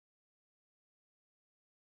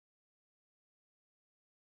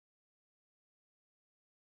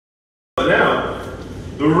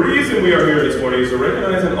The reason we are here this morning is to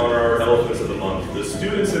recognize and honor our Elephants of the Month. The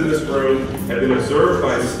students in this room have been observed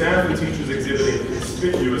by staff and teachers exhibiting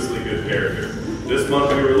conspicuously good character. This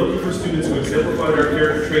month we were looking for students who exemplified our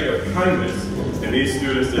character trait of kindness, and these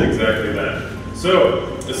students did exactly that.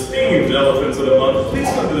 So, esteemed Elephants of the Month, please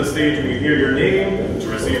come to the stage when you hear your name to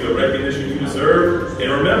receive the recognition you deserve.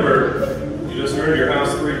 And remember, you just earned your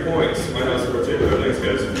house 3 points. My house in particular. Thanks,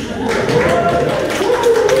 guys.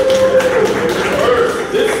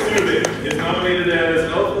 First, this student is nominated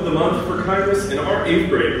as Elephant of the Month for kindness in our 8th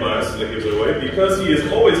grade class, that gives it away, because he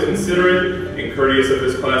is always considerate and courteous of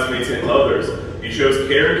his classmates and others. He shows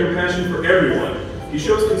care and compassion for everyone. He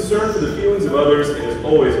shows concern for the feelings of others and is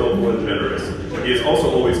always helpful and generous. He is also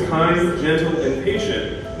always kind, gentle, and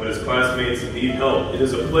patient when his classmates need help. It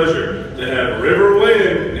is a pleasure to have River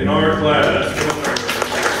Wynn in our class.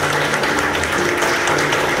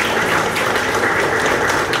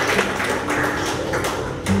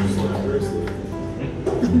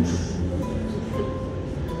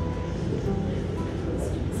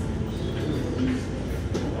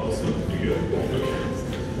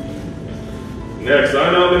 Next,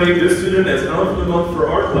 I nominate this student as Elephant of the Month for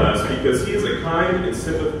our class because he is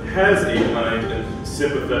has a kind and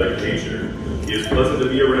sympathetic nature. He is pleasant to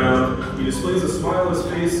be around. He displays a smile on his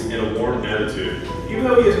face and a warm attitude. Even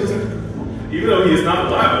though he is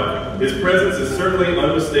not loud, his presence is certainly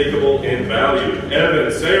unmistakable and valued.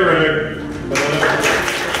 Evan, say right.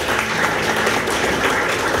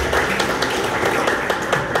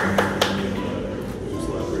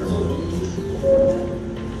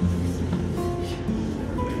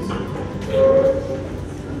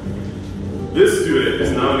 This student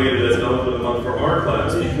is nominated as Elephant of the Month for our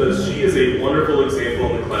class because she is a wonderful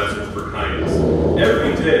example in the classroom for kindness.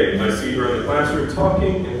 Every day I see her in the classroom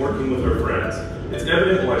talking and working with her friends. It's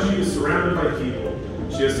evident why she is surrounded by people.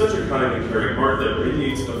 She has such a kind and caring heart that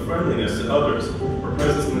radiates a friendliness to others. Her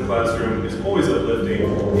presence in the classroom is always uplifting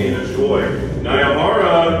and a joy.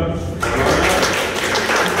 Nayamara!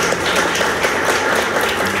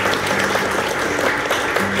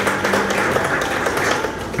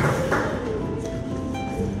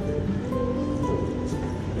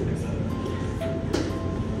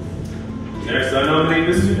 Next, I nominate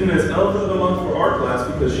this student as Elephant of the Month for our class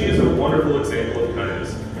because she is a wonderful example of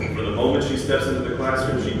kindness. From the moment she steps into the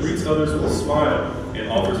classroom, she greets others with a smile and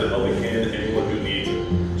offers a helping hand to anyone who needs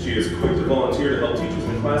it. She is quick to volunteer to help teachers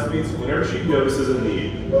and classmates whenever she notices a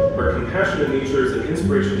need. Her compassionate nature is an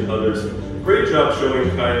inspiration to others. Great job showing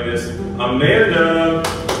kindness, Amanda!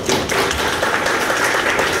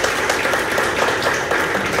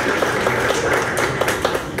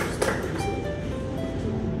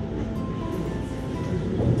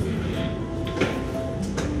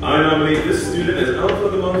 I nominate this student as Elephant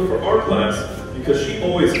of the Month for our class because she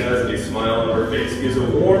always has a smile on her face, gives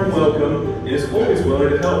a warm welcome, and is always willing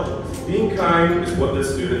to help. Being kind is what this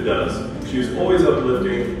student does. She is always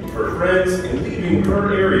uplifting her friends and leaving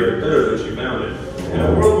her area better than she found it. In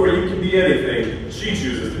a world where you can be anything, she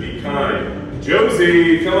chooses to be kind.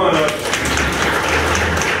 Josie, come on up.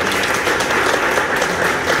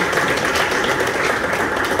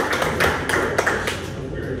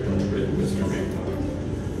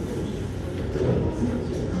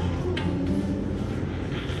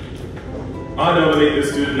 I nominate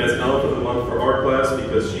this student as Elephant of the Month for our class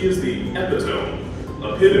because she is the epitome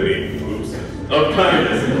of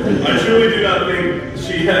kindness. I truly do not think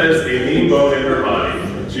she has a mean bone in her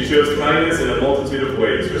body. She shows kindness in a multitude of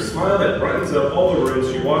ways. Her smile that brightens up all the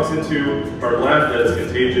rooms she walks into, her laugh that is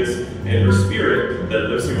contagious, and her spirit that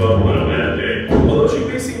lifts you up on a bad day. Although she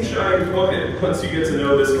may seem shy and quiet, once you get to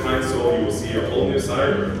know this kind soul, you will see a whole new side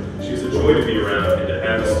of her. She's a joy to be around and to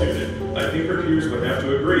have a student. I think her peers would have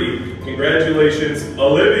to agree. Congratulations,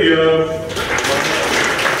 Olivia!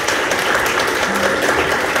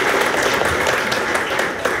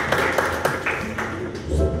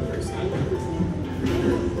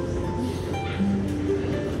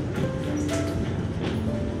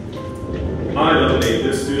 I nominate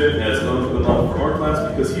this student as Elephant of the Month for our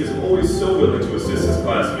class because he is always so willing to assist his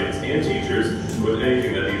classmates and teachers with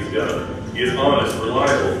anything that needs done. He is honest,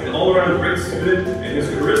 reliable, an all-around great student, and his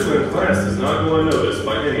charisma in class does not go unnoticed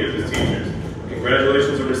by any of his teachers.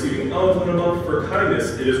 Congratulations on receiving Elephant of the Month for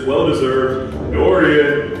kindness. It is well-deserved.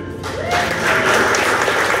 Dorian.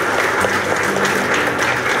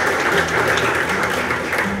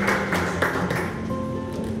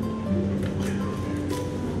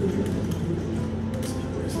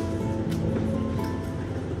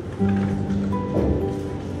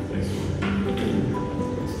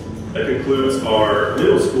 That concludes our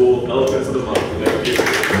middle school Elephants of the Month. Thank you.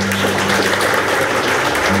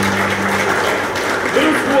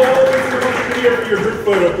 Middle school elements, come up to video for your group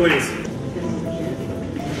photo, please.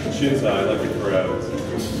 Chin side, like the crowds.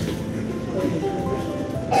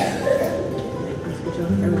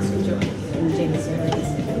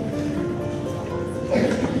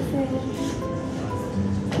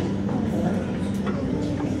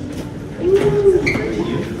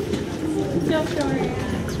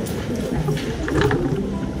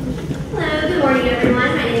 Hello, good morning everyone.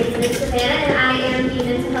 My name is Ms. Savannah and I am the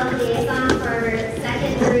mental health liaison for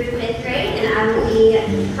 2nd through 5th grade, and I will be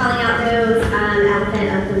calling out those Elephant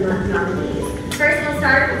of the Month nominees. First we'll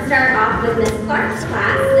start off with Ms. Clark's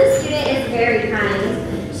class. This student is very kind.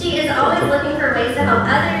 She is always looking for ways to help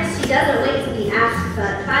others. She doesn't wait to be asked,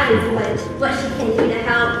 but finds what she can do to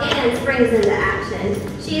help and springs into action.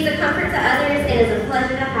 She is a comfort to others and is a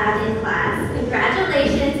pleasure to have in class.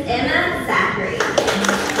 Congratulations, Emma Zachary.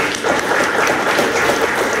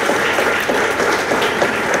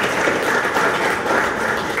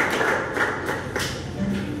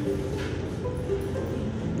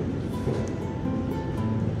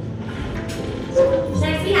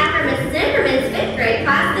 Next we have for Ms. Zimmerman's 5th grade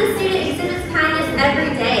class. This student exhibits kindness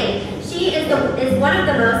every day. She is one of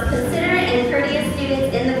the most considerate and courteous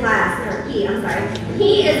students in the class,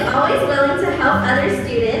 He is always willing to help other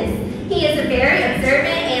students. He is very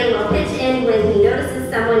observant and will pitch in when he notices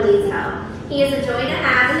someone needs help. He is a joy to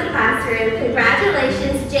have in the classroom.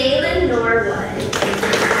 Congratulations, Jalen Norwood.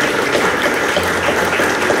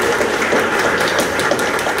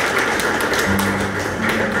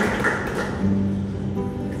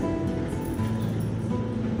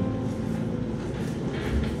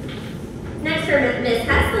 Next for Ms.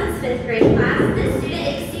 Heslin's 5th grade class, this student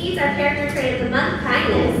exceeds our character trait of the month,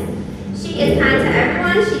 kindness. She is kind to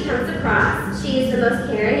everyone she comes across. She is the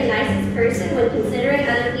most caring and nicest person when considering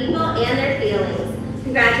other people and their feelings.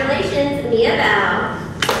 Congratulations, Mia Bell.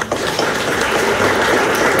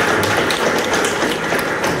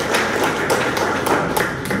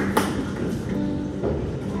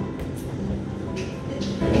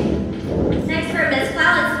 Next for Ms.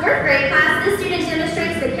 Clowet's 4th grade class, this student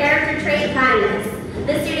demonstrates the character trait kindness.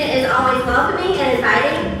 This student is always welcoming and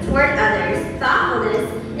inviting toward others. Thoughtfulness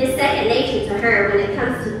is second nature to her when it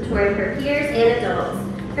comes toward her peers and adults.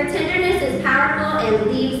 Her tenderness is powerful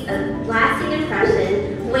and leaves a lasting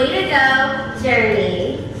impression. Way to go,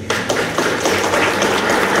 Journey.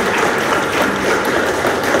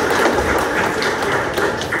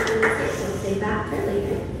 Save that for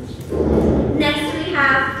later. Next we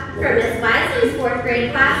have for Ms. Wisely's 4th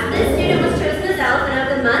grade class, this student was chosen as Elephant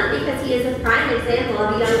of the Month because he is a prime example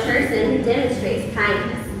of a young person who demonstrates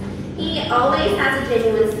kindness. He always has a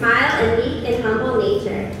genuine smile and meek and humble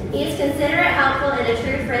nature. He is considerate, helpful, and a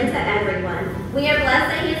true friend to everyone. We are blessed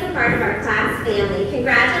that he is a part of our class family.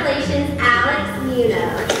 Congratulations, Alex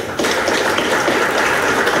Munoz.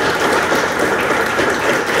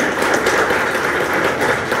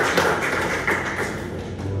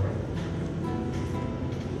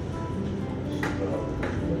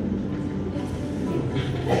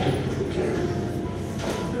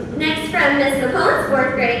 Next from Ms. McCullen's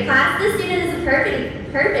 4th grade class, this student is a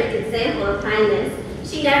perfect example of kindness.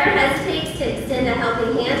 She never hesitates to extend a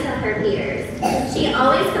helping hand to her peers. She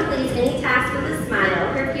always completes any task with a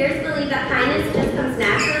smile. Her peers believe that kindness just comes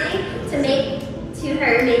naturally to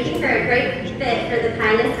her, making her a great fit for the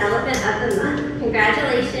Kindness Elephant of the Month.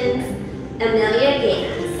 Congratulations, Amelia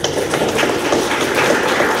Gans.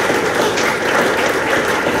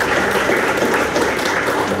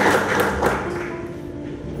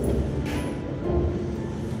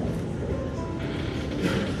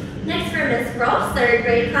 Rolf's 3rd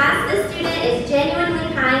grade class, this student is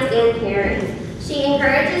genuinely kind and caring. She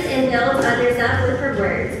encourages and builds others up with her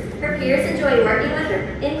words. Her peers enjoy working with her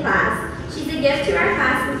in class. She's a gift to our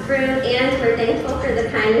classroom and we're thankful for the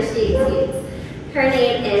kindness she exudes. Her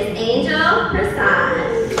name is Angel Prasad.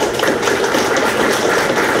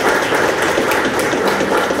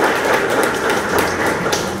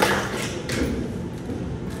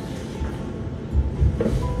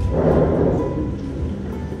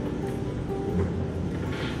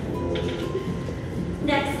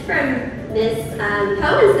 Ms.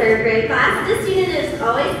 Cohen's 3rd grade class, this student is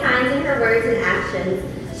always kind in her words and actions.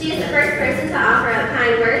 She is the first person to offer up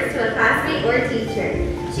kind words to a classmate or teacher.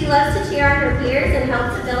 She loves to cheer on her peers and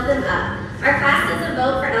help to build them up. Our class does a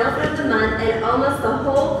vote for Elephant of the Month, and almost the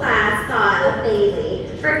whole class thought of Bailey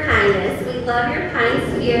for kindness. We love your kind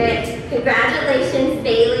spirit. Congratulations,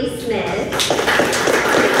 Bailey Smith.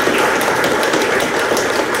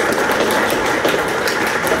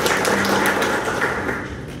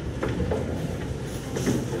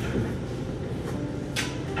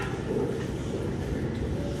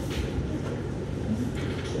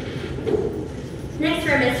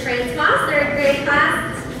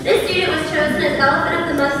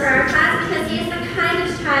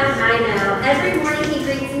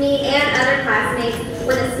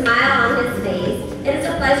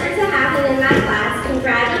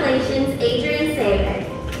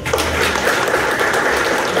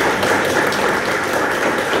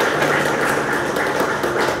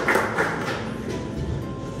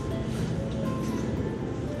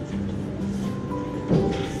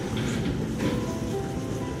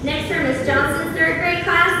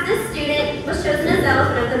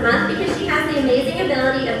 unique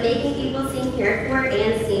ability of making people seem cared for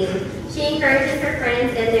and seen. She encourages her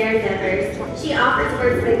friends in their endeavors. She offers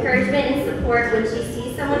words of encouragement and support when she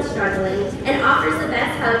sees someone struggling, and offers the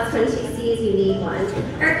best hugs when she sees you need one.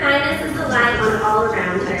 Her kindness is a light on all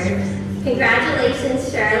around her. Congratulations,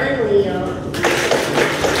 Sherilyn Leo.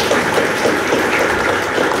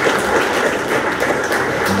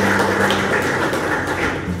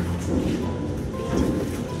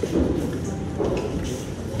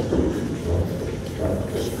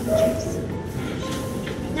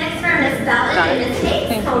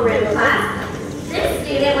 Homeroom class. This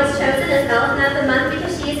student was chosen as Elephant of the Month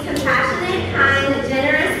because she is compassionate, kind,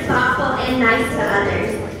 generous, thoughtful, and nice to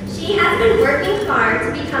others. She has been working hard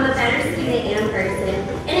to become a better student and person.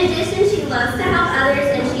 In addition, she loves to help others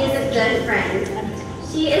and she is a good friend.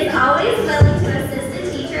 She is always willing to assist a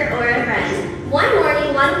teacher or a friend. One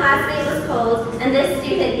morning, one classmate was cold, and this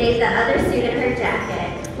student gave the other student her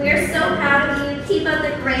jacket. We are so proud of you. Keep up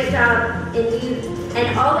the great job in you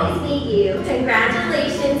and always need you.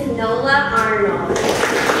 Congratulations, Nola Arnold.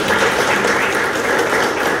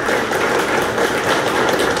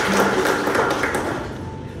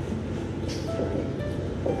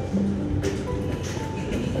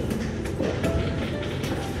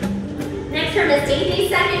 Next from Miss Davey's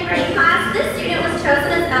second grade class, this student was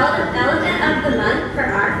chosen as Elephant of the Month for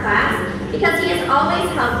our class because he is always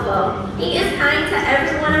helpful. He is kind to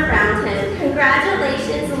everyone around him.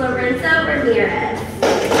 Congratulations, Lorenzo Ramirez.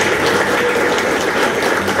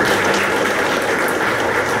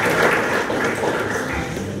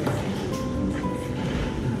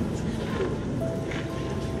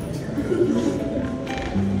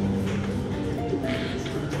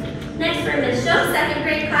 Next for Ms. Shope's second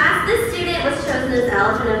grade class, this student was chosen as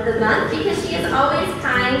Elephant of the Month because she is always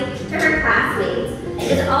kind to her classmates,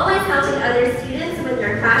 is always helping other students with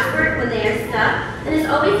their classwork when they are stuck, and is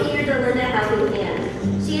always eager to lend a helping hand.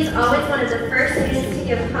 She is always one of the first students to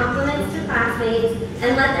give compliments to classmates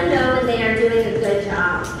and let them know when they are doing a good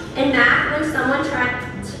job. In math, when someone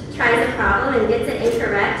tries a problem and gets it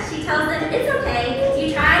incorrect, she tells them, "It's okay,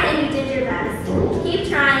 you tried and you did your best. Keep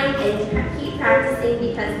trying and keep practicing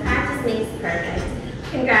because practice makes perfect."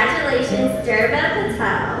 Congratulations, Durba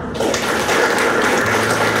Patel.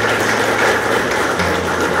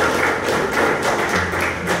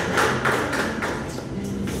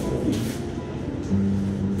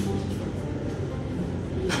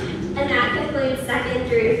 Second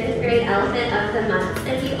through fifth grade Elephant of the Month.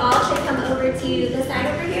 If you all could come over to the side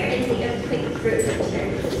over here and take a quick group picture.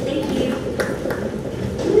 Thank you.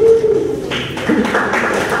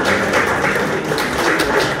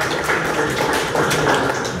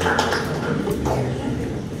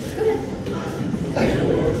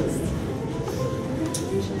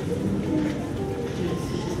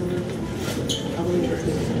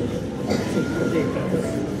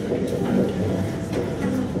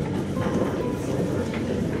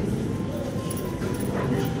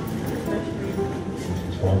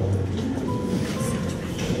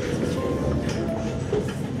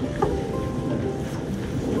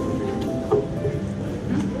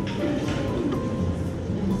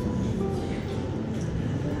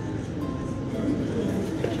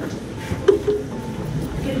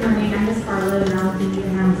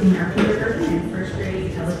 Announcing our kindergarten and first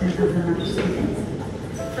grade Elephant of the Month students.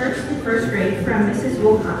 First, the first grade from Mrs.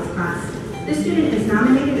 Wolcott's class. This student is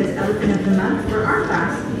nominated as Elephant of the Month for our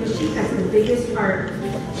class because she has the biggest heart.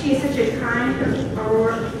 She is such a kind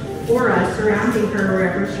aura surrounding her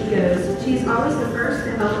wherever she goes. She is always the first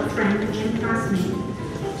to help a friend and classmate.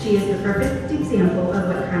 She is the perfect example of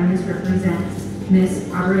what kindness represents. Miss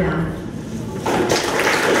Abrielle.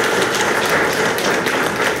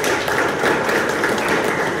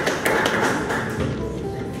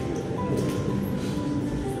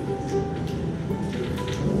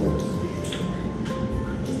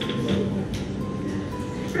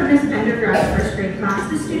 First grade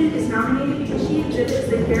class, the student is nominated because she exhibits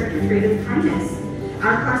the character trait of kindness.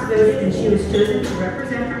 Our class voted and she was chosen to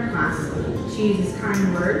represent our class. She uses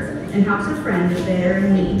kind words and helps a friend if they are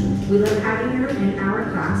in need. We love having her in our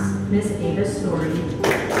class, Miss Ava Story.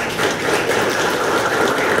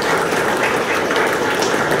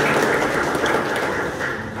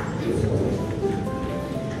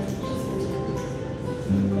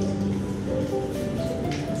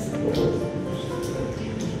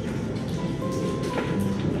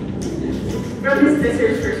 From Ms.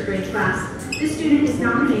 Visser's first grade class, this student is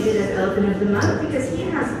nominated as Elephant of the Month because he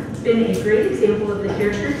has been a great example of the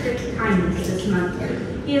character trait kindness this month.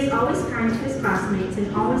 He is always kind to his classmates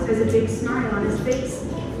and always has a big smile on his face.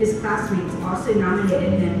 His classmates also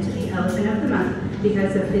nominated him to be Elephant of the Month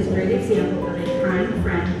because of his great example of a kind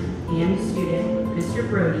friend and student. Mr.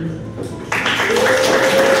 Brody.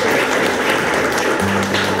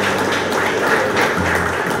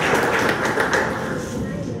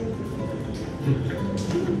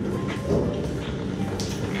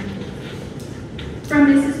 From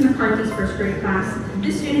Mrs. McCarthy's first grade class,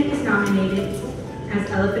 this student is nominated as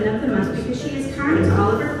Elephant of the Month because she is kind to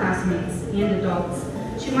all of her classmates and adults.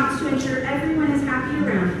 She wants to ensure everyone is happy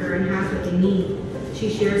around her and has what they need. She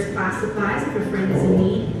shares class supplies if a friend is in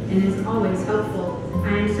need and is always helpful.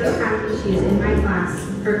 I am so happy she is in my class.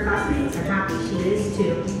 Her classmates are happy she is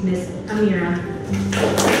too. Miss Amira.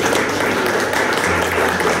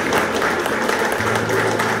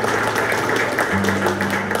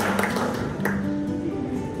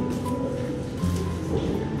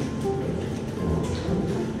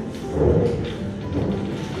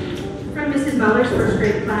 Muller's first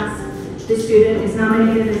grade class. This student is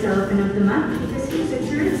nominated as Elephant of the Month because he is a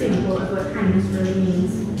true example of what kindness really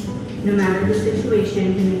means. No matter the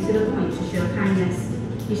situation, he makes it a point to show kindness.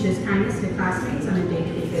 He shows kindness to classmates on a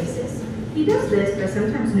day-to-day basis. He does this by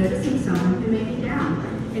sometimes noticing someone who may be down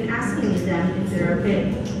and asking them if they're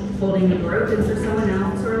okay, holding the door open for someone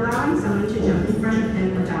else, or allowing someone to jump in front of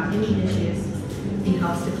him without any issues. He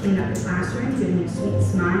helps to clean up the classroom, giving a sweet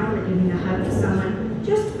smile or giving a hug to someone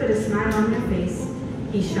just to put a smile on their face.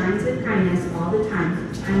 He shines with kindness all the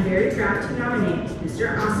time. I'm very proud to nominate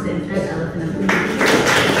Mr. Austin as Elephant of the Month.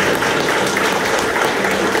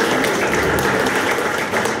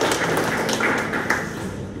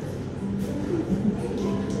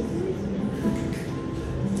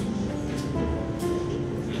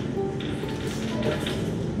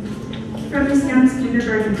 From Miss Young's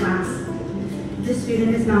kindergarten class, this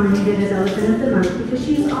student is nominated as Elephant of the Month because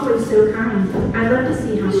she is always so kind. I love to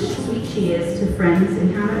see how sweet she is to friends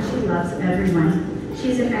and how much she loves everyone.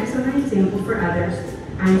 She's an excellent example for others.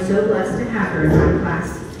 I am so blessed to have her in my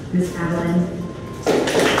class, Miss Adeline.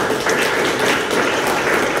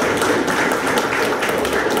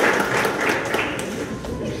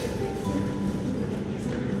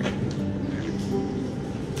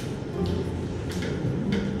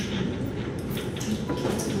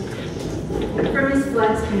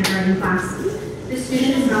 Kindergarten class. This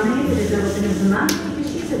student is nominated as Elephant of the Month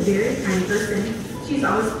because she's a very kind person. She's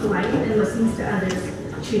always polite and listens to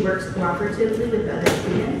others. She works cooperatively with other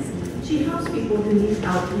students. She helps people who need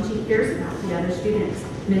help and she cares about the other students.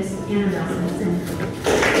 Miss Annabelle Simpson.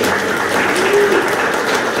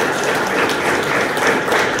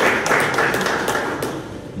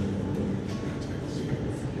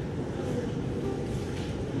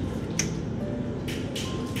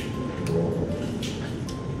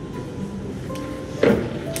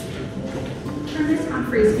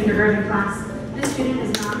 Kindergarten class. This student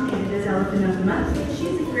is nominated as Elephant of the Month because she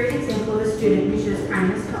is a great example of a student who shows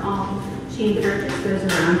kindness to all. She encourages those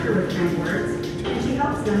around her with kind words, and she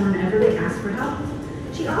helps them whenever they ask for help.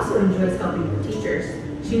 She also enjoys helping her teachers.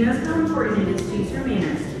 She knows how important it is to use her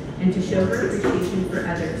manners and to show her appreciation for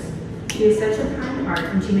others. She has such a kind heart,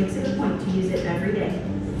 and she makes it a point to use it every day.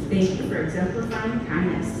 Thank you for exemplifying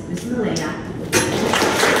kindness, Miss Malaya.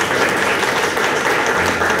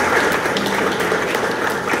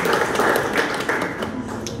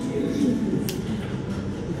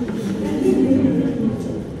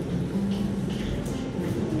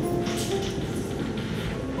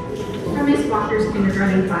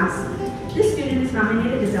 Kindergarten class. This student is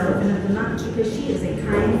nominated as Elephant of the Month because she is a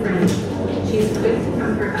kind friend. She is quick to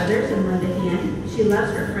comfort others and lend a hand. She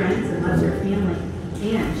loves her friends and loves her family,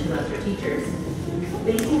 and she loves her teachers.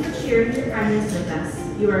 Thank you for sharing your kindness with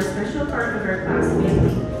us. You are a special part of our class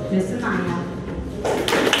family. Miss Amaya.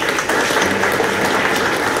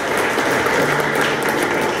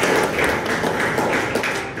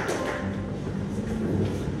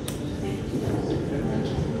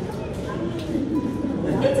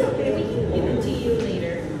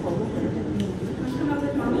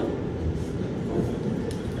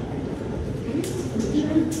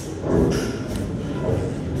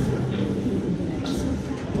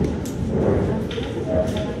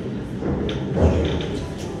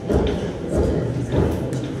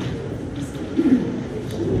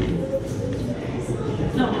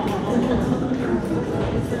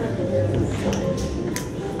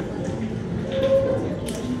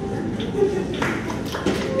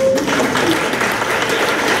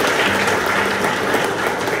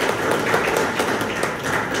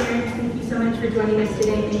 Joining us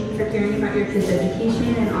today. Thank you for caring about your kids'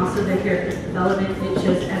 education and also their character development. It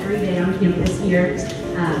shows every day on campus here.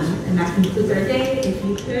 And that concludes our day. If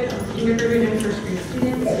you could, kindergarten and first grade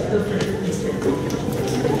students, go for the picture.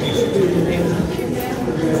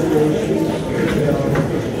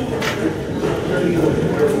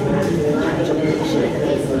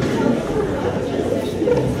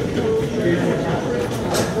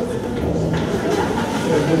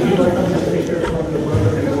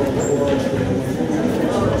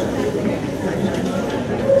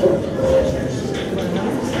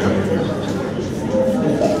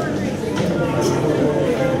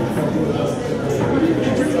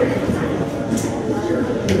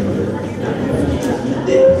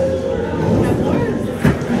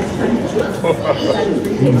 Of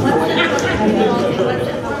course.